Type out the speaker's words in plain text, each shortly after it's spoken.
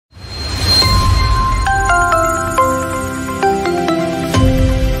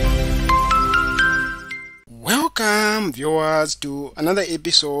viewers to another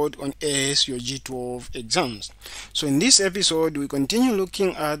episode on AS your G12 exams. So in this episode we continue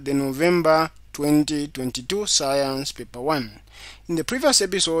looking at the November 2022 Science Paper 1. In the previous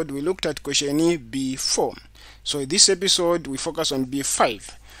episode we looked at question B4. So in this episode we focus on B5.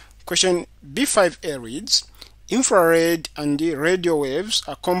 Question B5A reads, infrared and radio waves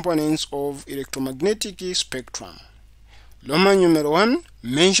are components of electromagnetic spectrum. Roman numeral 1,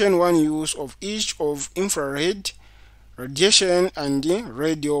 mention one use of each of infrared, radiation and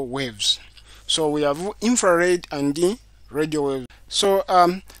radio waves. So we have infrared and radio waves. So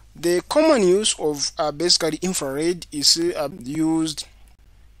the common use of basically infrared is used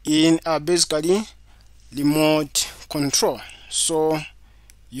in basically remote control. So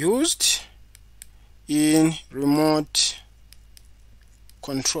used in remote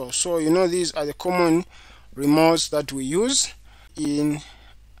control. So you know these are the common remotes that we use in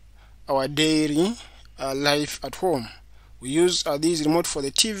our daily life at home. We use these remote for the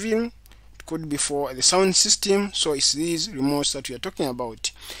TV, it could be for the sound system, so it's these remotes that we are talking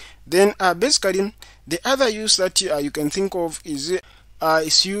about. Then basically the other use that you can think of is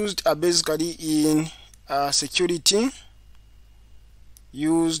it's used basically in security,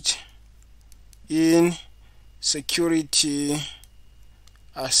 used in security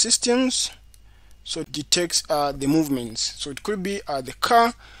systems. So it detects the movements. So it could be the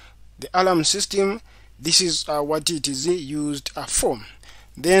car, the alarm system. This is what it is used for.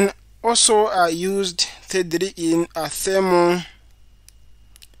 Then also used thirdly in thermal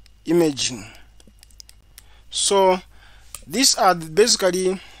imaging. So these are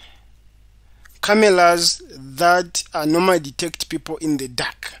basically cameras that normally detect people in the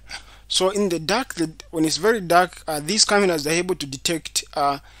dark. So in the dark, when it's very dark, these cameras are able to detect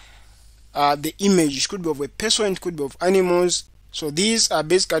the image. It could be of a person, it could be of animals. So these are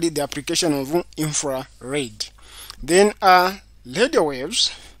basically the application of infrared. Then radio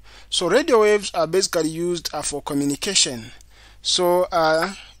waves. So radio waves are basically used for communication. So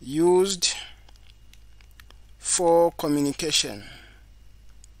used for communication.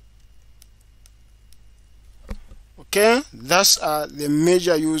 Okay, that's the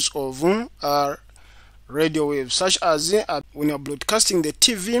major use of radio waves, such as when you're broadcasting the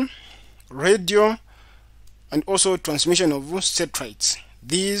TV, radio, and also transmission of satellites.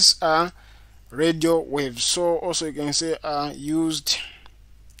 These are radio waves. So also you can say used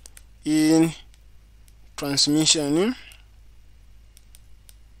in transmission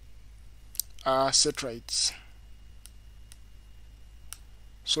satellites.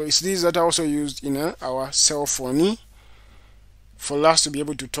 So it's these that are also used in our cell phone for us to be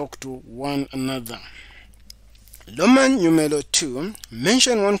able to talk to one another. Roman numeral 2,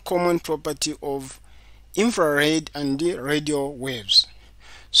 mention one common property of infrared and radio waves.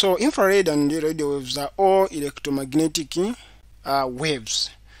 So infrared and radio waves are all electromagnetic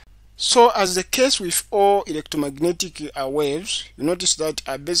waves. So as the case with all electromagnetic waves, you notice that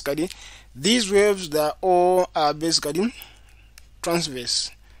basically these waves, they are all basically transverse.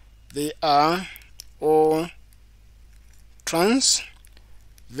 They are all transverse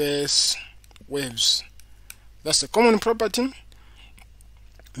waves. That's a common property,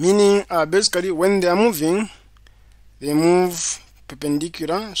 meaning basically when they are moving, they move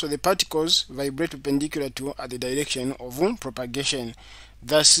perpendicular, so the particles vibrate perpendicular to the direction of propagation.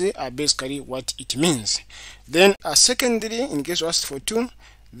 That's basically what it means. Then secondly, in case you asked for 2,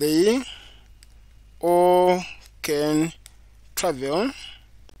 they all can travel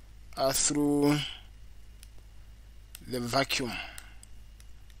through the vacuum.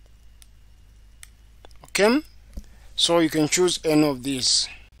 Okay, so you can choose any of these.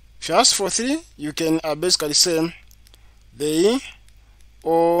 If you ask for 3, you can basically say they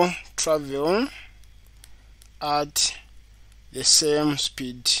all travel at the same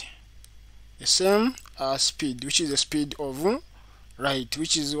speed. The same speed, which is the speed of light.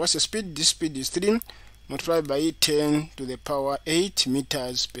 Which is, what's the speed? This speed is 3 multiplied by 10 to the power 8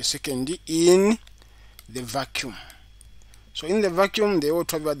 meters per second in the vacuum. So in the vacuum they all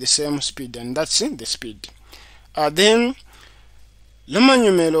travel at the same speed, and that's the speed. Then Roman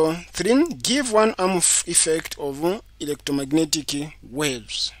numeral 3, give one arm effect of electromagnetic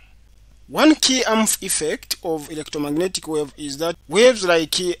waves. One key arm effect of electromagnetic wave is that waves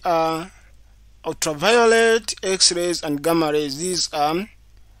like ultraviolet, X-rays and gamma rays, these are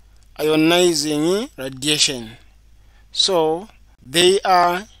ionizing radiation. So they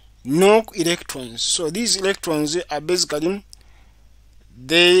are no electrons. So these electrons are basically,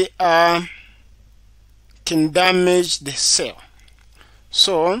 they can damage the cell.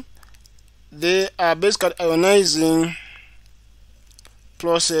 So they are basically ionizing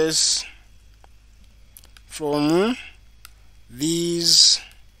process from these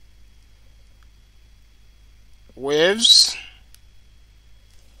waves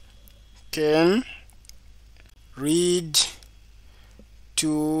can lead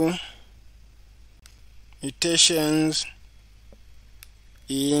to mutations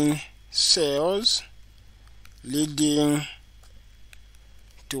in cells leading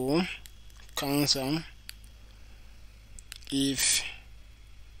to cancer if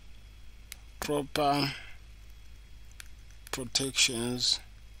proper protection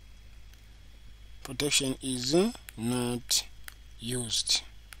is not used.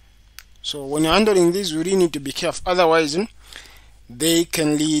 So when you're handling this, you really need to be careful, otherwise they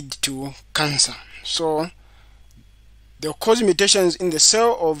can lead to cancer. So they'll cause mutations in the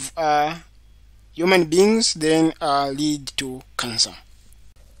cell of human beings, then lead to cancer.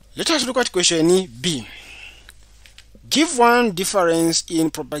 Let us look at question B. Give one difference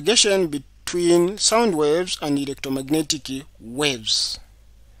in propagation between sound waves and electromagnetic waves.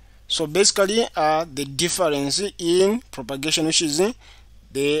 So basically the difference in propagation, which is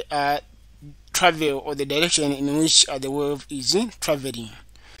the travel or the direction in which the wave is traveling.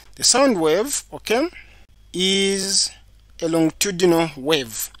 The sound wave, okay, is a longitudinal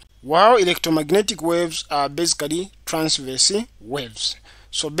wave, while electromagnetic waves are basically transverse waves.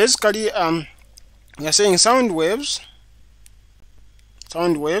 So basically we are saying sound waves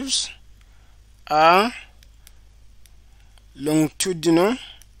are longitudinal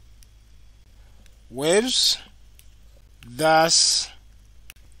waves, thus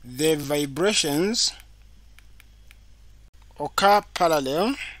the vibrations occur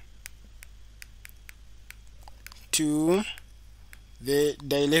parallel to the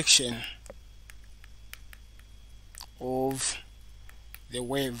direction of the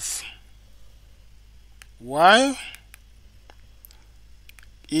wave, while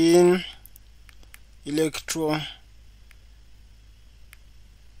in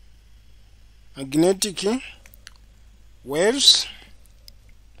electromagnetic waves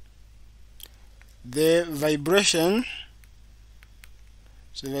the vibrations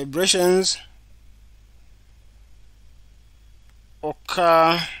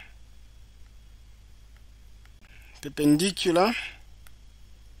occur perpendicular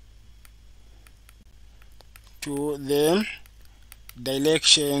to the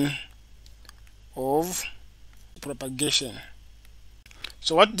direction of propagation.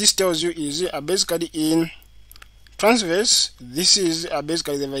 So what this tells you is basically in transverse, this is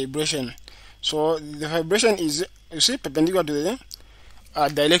basically the vibration. So the vibration is, you see, perpendicular to the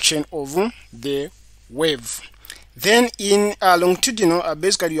direction of the wave. Then in longitudinal,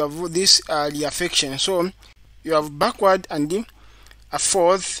 basically you have this reaffection. So you have backward and a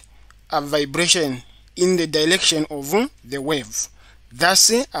forth vibration in the direction of the wave. That's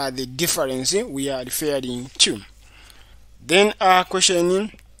the difference we are referring to. Then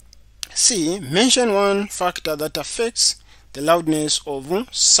question C, mention one factor that affects the loudness of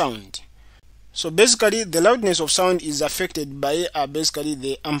sound. So basically the loudness of sound is affected by basically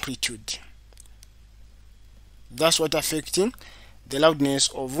the amplitude. That's what affecting the loudness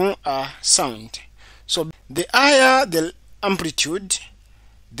of sound. So the higher the amplitude,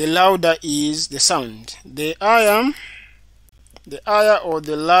 the louder is the sound. The higher or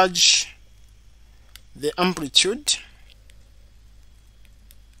the large the amplitude,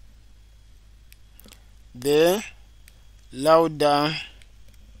 the louder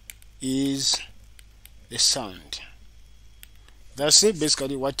is the sound. That's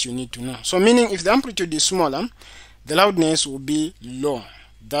basically what you need to know. So meaning if the amplitude is smaller, the loudness will be low.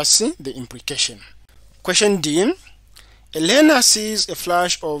 That's the implication. Question D. A learner sees a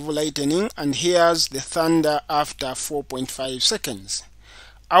flash of lightning and hears the thunder after 4.5 seconds.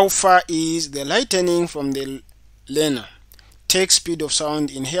 How far is the lightning from the learner? Take speed of sound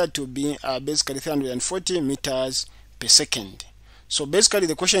in here to be basically 340 meters per second. So basically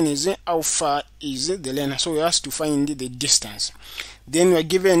the question is how far is the learner? So we have to find the distance. Then we are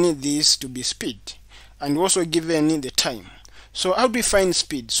given this to be speed and also given the time. So how do we find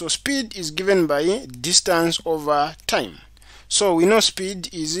speed? So speed is given by distance over time. So we know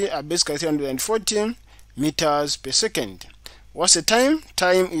speed is basically 340 meters per second. What's the time?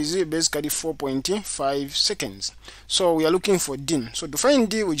 Time is basically 4.5 seconds. So we are looking for D. So to find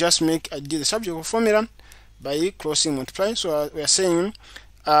D, we just make D the subject of formula by crossing multiply. So we are saying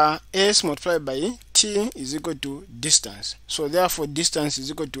S multiplied by T is equal to distance. So therefore distance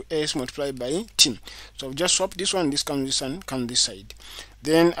is equal to S multiplied by T. So we just swap this one, this comes this one, comes this side.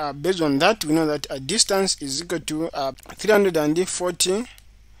 Then based on that, we know that a distance is equal to 340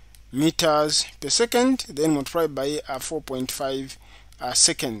 meters per second, then multiplied by 4.5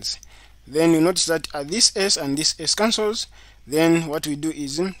 seconds. Then you notice that this S and this S cancels, then what we do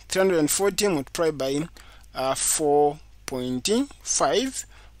is 340 multiplied by 4.5.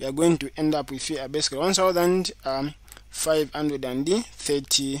 we are going to end up with basically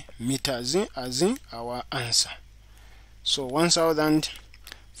 1,530 meters as our answer. So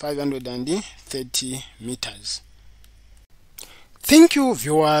 1,530 meters. Thank you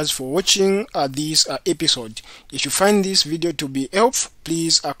viewers for watching this episode. If you find this video to be helpful,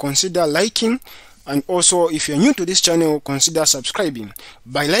 please consider liking, and also if you're new to this channel, consider subscribing.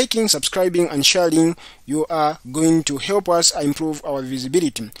 By liking, subscribing and sharing, you are going to help us improve our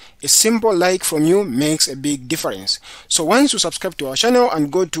visibility. A simple like from you makes a big difference. So once you subscribe to our channel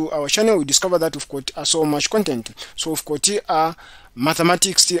and go to our channel, we discover that we've got so much content. So we've got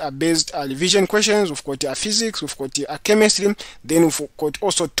mathematics based revision questions, we've got physics, we've got chemistry, then we've got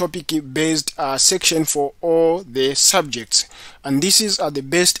also topic based section for all the subjects. And this is the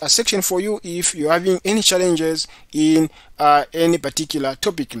best section for you if you're having any challenges in any particular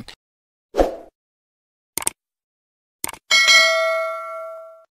topic.